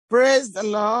Praise the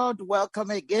Lord. Welcome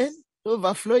again to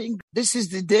Overflowing. This is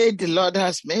the day the Lord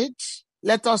has made.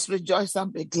 Let us rejoice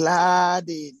and be glad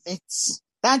in it.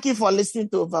 Thank you for listening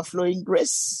to Overflowing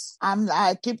Grace. And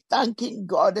I keep thanking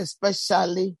God,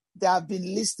 especially there have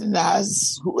been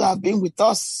listeners who have been with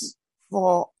us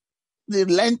for the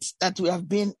length that we have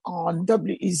been on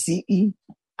WECE.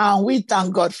 And we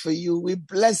thank God for you. We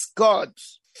bless God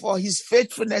for his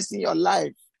faithfulness in your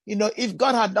life. You know, if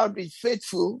God had not been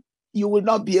faithful, you will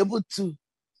not be able to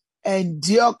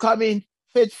endure coming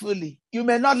faithfully. You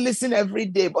may not listen every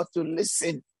day, but to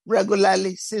listen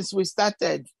regularly since we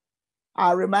started.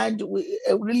 I remind we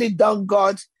really thank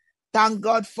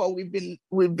God for we've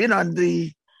been on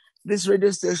this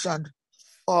radio station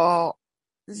for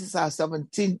this is our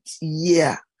 17th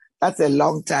year. That's a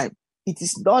long time. It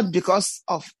is not because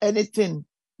of anything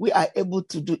we are able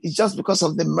to do. It's just because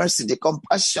of the mercy, the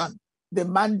compassion, the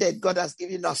mandate God has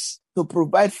given us to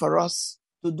provide for us,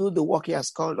 to do the work he has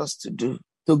called us to do.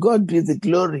 To God be the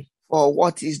glory for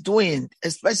what he's doing,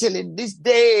 especially in these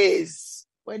days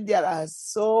when there are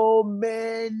so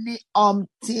many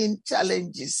umpteen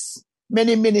challenges.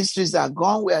 Many ministries are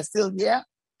gone. We are still here.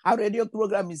 Our radio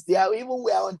program is there. Even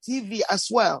we are on TV as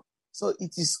well. So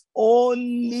it is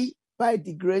only by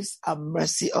the grace and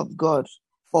mercy of God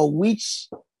for which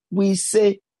we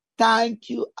say, thank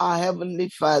you, our Heavenly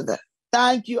Father.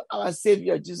 Thank you, our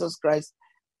Savior, Jesus Christ.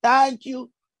 Thank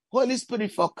you, Holy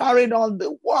Spirit, for carrying on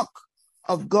the work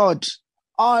of God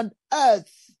on earth,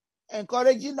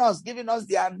 encouraging us, giving us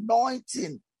the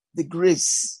anointing, the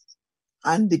grace,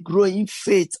 and the growing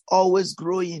faith, always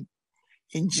growing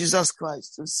in Jesus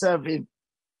Christ to serve him.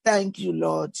 Thank you,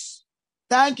 Lord.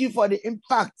 Thank you for the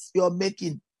impact you're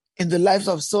making in the lives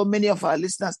of so many of our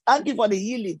listeners. Thank you for the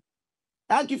healing.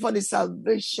 Thank you for the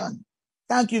salvation.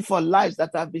 Thank you for lives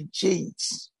that have been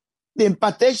changed, the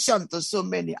impartation to so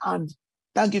many. And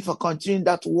thank you for continuing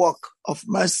that work of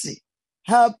mercy,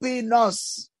 helping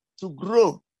us to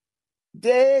grow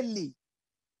daily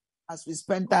as we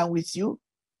spend time with you,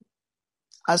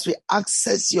 as we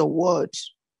access your word.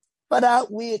 Father,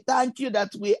 we thank you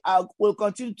that we'll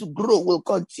continue to grow, we'll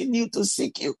continue to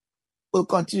seek you, we'll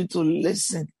continue to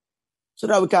listen so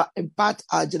that we can impart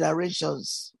our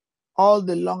generations all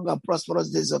the long and prosperous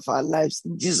days of our lives.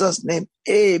 In Jesus' name,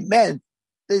 amen.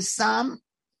 The psalm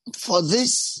for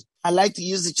this, I like to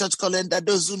use the church calendar.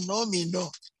 Those who know me know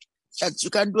that you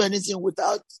can't do anything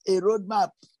without a roadmap.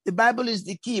 The Bible is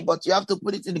the key, but you have to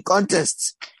put it in the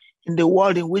context, in the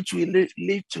world in which we live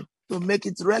to make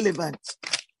it relevant.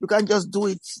 You can't just do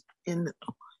it in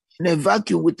a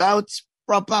vacuum without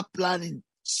proper planning.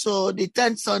 So the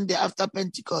 10th Sunday after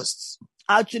Pentecost,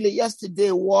 actually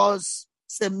yesterday was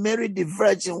St. Mary the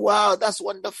Virgin. Wow, that's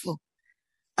wonderful.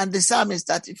 And the psalm is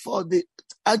 34. The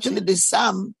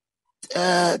psalm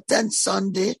 10th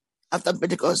Sunday after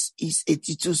Pentecost is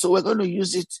 82. So we're going to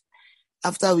use it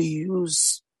after we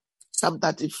use Psalm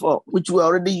 34, which we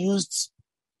already used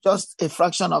just a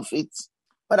fraction of it.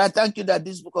 But I thank you that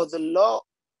this book of the law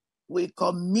we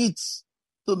commit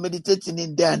to meditating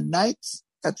in day and night,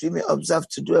 that we may observe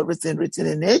to do everything written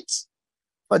in it,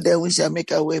 for then we shall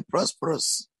make our way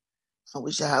prosperous, and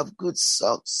we shall have good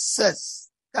success.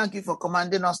 Thank you for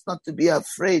commanding us not to be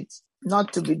afraid,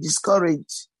 not to be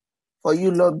discouraged, for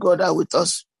you, Lord God, are with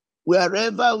us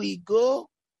wherever we go,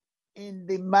 in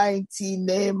the mighty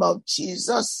name of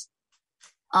Jesus.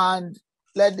 And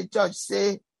let the church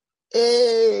say,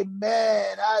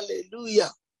 amen, hallelujah.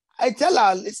 I tell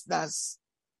our listeners,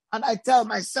 and I tell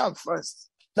myself first,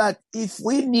 that if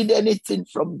we need anything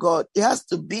from God, it has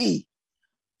to be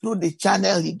through the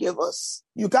channel he gave us.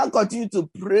 You can't continue to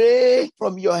pray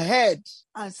from your head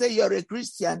and say you're a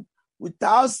Christian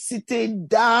without sitting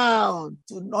down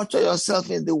to nurture yourself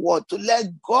in the word, to let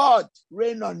God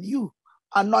reign on you,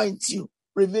 anoint you,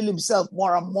 reveal himself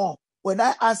more and more. When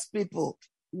I ask people,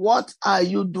 what are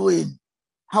you doing?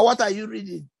 What are you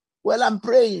reading? Well, I'm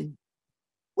praying.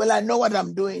 Well, I know what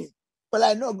I'm doing. Well,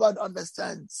 I know God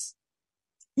understands.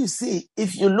 You see,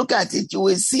 if you look at it, you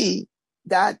will see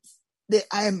that they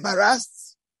are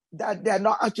embarrassed that they are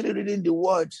not actually reading the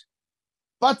word.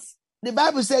 But the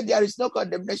Bible said there is no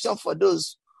condemnation for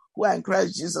those who are in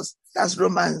Christ Jesus. That's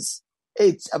Romans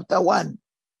 8, chapter 1.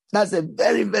 That's a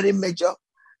very, very major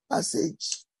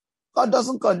passage. God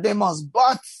doesn't condemn us,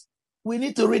 but we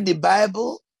need to read the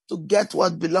Bible to get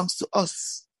what belongs to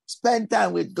us. Spend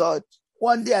time with God,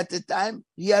 one day at a time,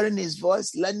 hearing his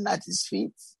voice, learning at his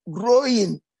feet,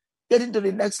 growing, getting to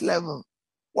the next level.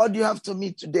 What do you have to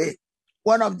meet today?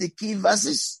 One of the key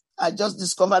verses I just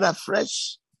discovered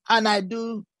afresh, and I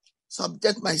do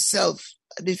subject myself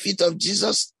at the feet of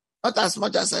Jesus, not as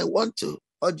much as I want to.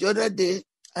 But the other day,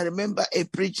 I remember a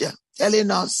preacher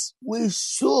telling us we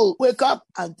should wake up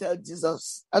and tell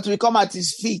Jesus that we come at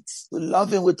his feet to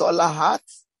love him with all our heart,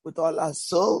 with all our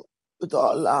soul, with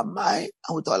all our mind,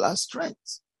 and with all our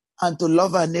strength, and to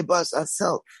love our neighbors as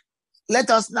ourselves. Let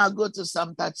us now go to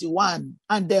Psalm 31,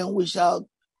 and then we shall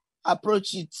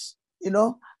approach it.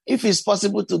 If it's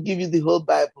possible to give you the whole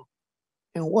Bible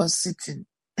in one sitting,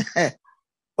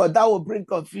 but that will bring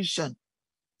confusion.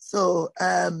 So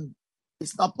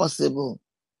it's not possible.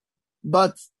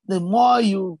 But the more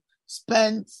you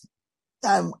spend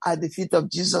time at the feet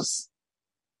of Jesus,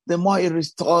 the more he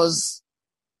restores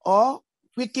or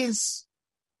quickens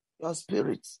your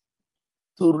spirit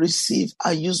to receive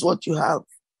and use what you have.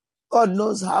 God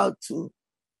knows how to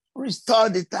restore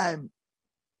the time.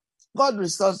 God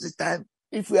restores the time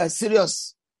if we are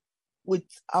serious with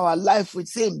our life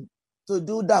with him to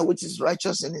do that which is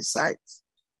righteous in his sight.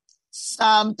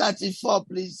 Psalm 34,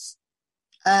 please.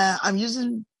 I'm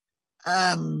using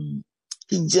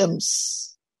King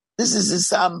James. This is the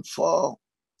psalm for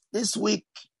this week,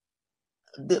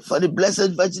 for the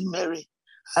Blessed Virgin Mary.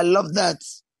 I love that.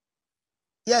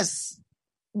 Yes,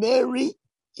 Mary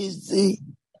is the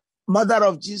mother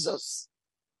of Jesus.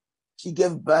 She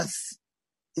gave birth.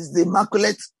 It's the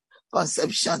Immaculate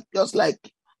Conception, just like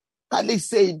Catholics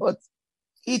say, but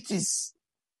it is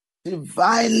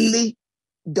divinely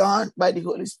done by the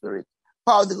Holy Spirit,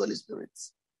 power of the Holy Spirit.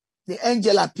 The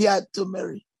angel appeared to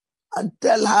Mary and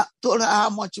told her how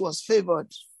much she was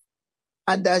favored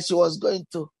and that she was going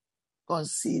to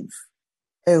conceive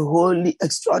a holy,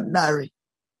 extraordinary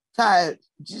child,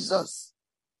 Jesus,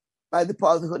 by the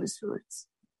power of the Holy Spirit.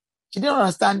 She didn't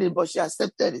understand it, but she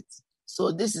accepted it.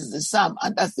 So this is the psalm,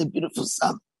 and that's a beautiful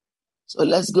psalm. So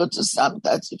let's go to Psalm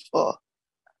 34.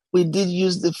 We did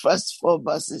use the first 4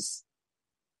 verses.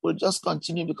 We'll just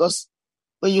continue because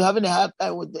when you're having a hard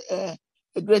time with a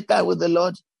great time with the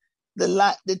Lord,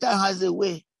 the time has a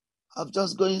way of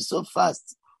just going so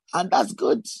fast. And that's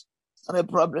good. It's not a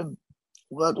problem.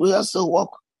 But we also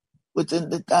walk within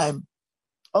the time.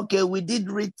 Okay, we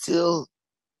did read till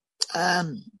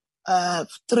 3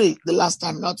 the last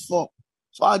time, not 4.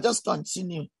 So I'll just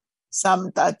continue.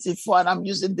 Psalm 34, and I'm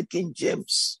using the King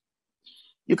James.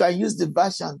 You can use the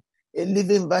version, a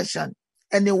living version,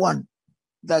 anyone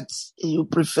that you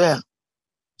prefer.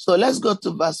 So let's go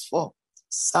to verse 4.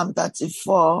 Psalm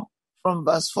 34, from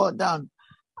verse 4 down.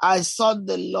 I sought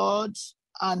the Lord,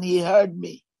 and he heard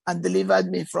me and delivered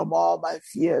me from all my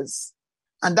fears.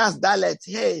 And that's Dalet,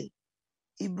 hey,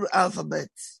 Hebrew alphabet.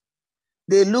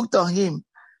 They looked on him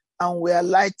and were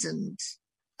lightened,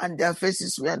 and their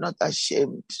faces were not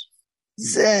ashamed.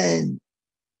 Then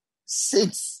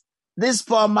 6. This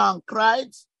poor man cried,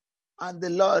 and the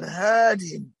Lord heard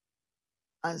him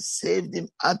and saved him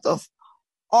out of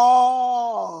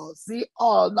all,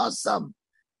 not some,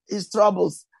 his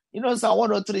troubles. Psalm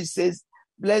 103 says,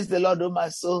 bless the Lord, O my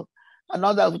soul, and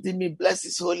all that within me, bless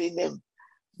his holy name.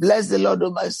 Bless the Lord, O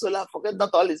my soul, and forget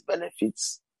not all his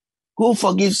benefits, who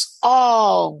forgives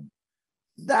all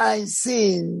thy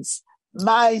sins,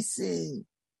 my sin,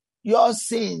 your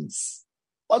sins.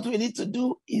 What we need to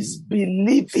do is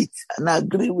believe it and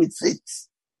agree with it.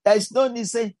 There is no need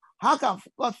saying, how can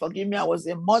God forgive me? I was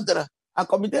a murderer. I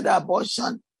committed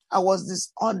abortion. I was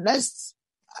dishonest.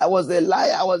 I was a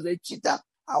liar. I was a cheater.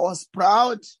 I was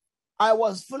proud. I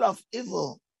was full of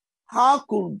evil. How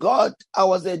could God? I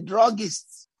was a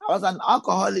druggist. I was an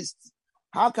alcoholic.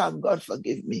 How can God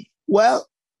forgive me? Well,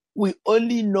 we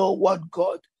only know what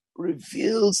God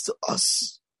reveals to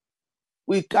us.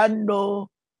 We can't know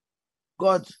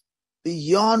God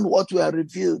beyond what we are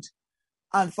revealed.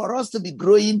 And for us to be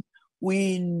growing,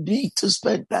 we need to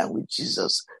spend time with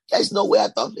Jesus. There's no way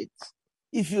out of it.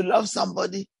 If you love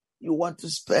somebody, you want to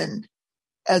spend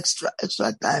extra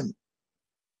time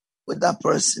with that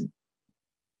person.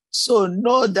 So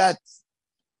know that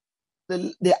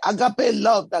the agape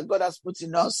love that God has put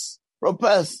in us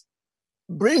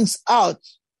brings out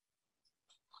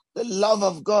the love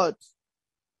of God.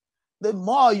 The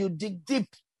more you dig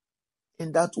deep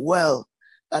in that well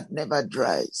that never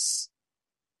dries.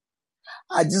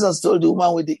 As Jesus told the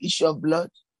woman with the issue of blood,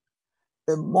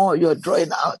 the more you're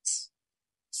drawing out.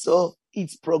 So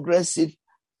it's progressive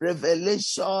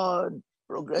revelation.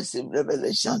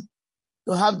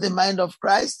 To have the mind of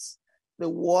Christ, the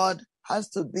word has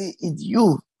to be in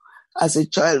you as a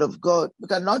child of God. You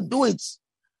cannot do it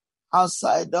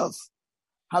outside of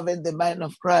having the mind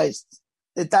of Christ.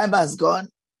 The time has gone,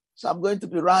 so I'm going to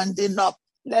be rounding up.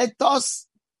 Let us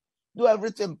do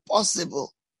everything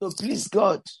possible to please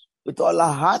God with all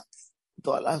our heart, with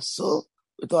all our soul,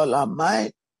 with all our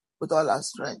mind, with all our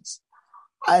strength.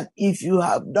 And if you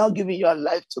have not given your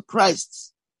life to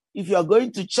Christ, If you are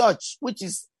going to church, which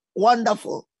is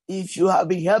wonderful. If you have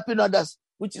been helping others,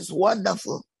 which is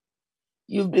wonderful.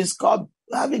 You've discovered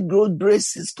having good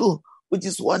grace in school, which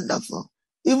is wonderful.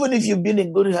 Even if you've been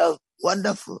in good health,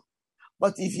 wonderful.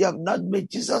 But if you have not made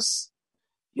Jesus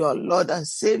your Lord and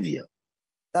Savior,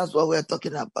 that's what we're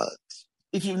talking about.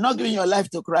 If you've not given your life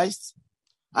to Christ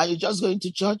and you're just going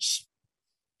to church,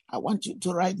 I want you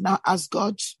to right now ask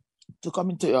God to come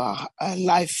into your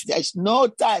life. There is no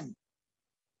time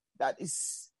that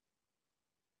say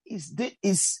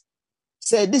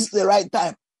this is the right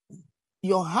time.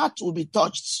 Your heart will be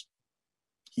touched.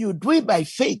 You do it by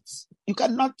faith. You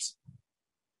cannot,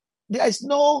 there is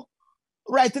no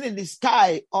writing in the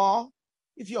sky, or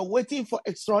if you're waiting for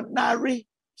extraordinary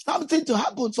something to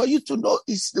happen for you to know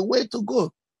it's the way to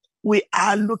go. We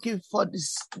are looking for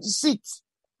this deceit,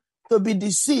 to be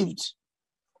deceived.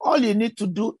 All you need to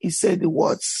do is say the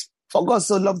words. For God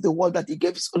so loved the world that he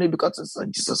gave his only begotten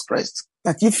Son, Jesus Christ,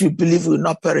 that if you believe, you will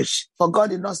not perish. For God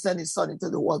did not send his Son into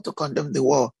the world to condemn the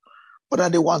world, but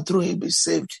that the one through him be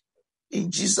saved.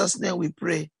 In Jesus' name we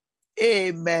pray.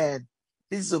 Amen.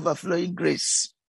 This is Overflowing Grace.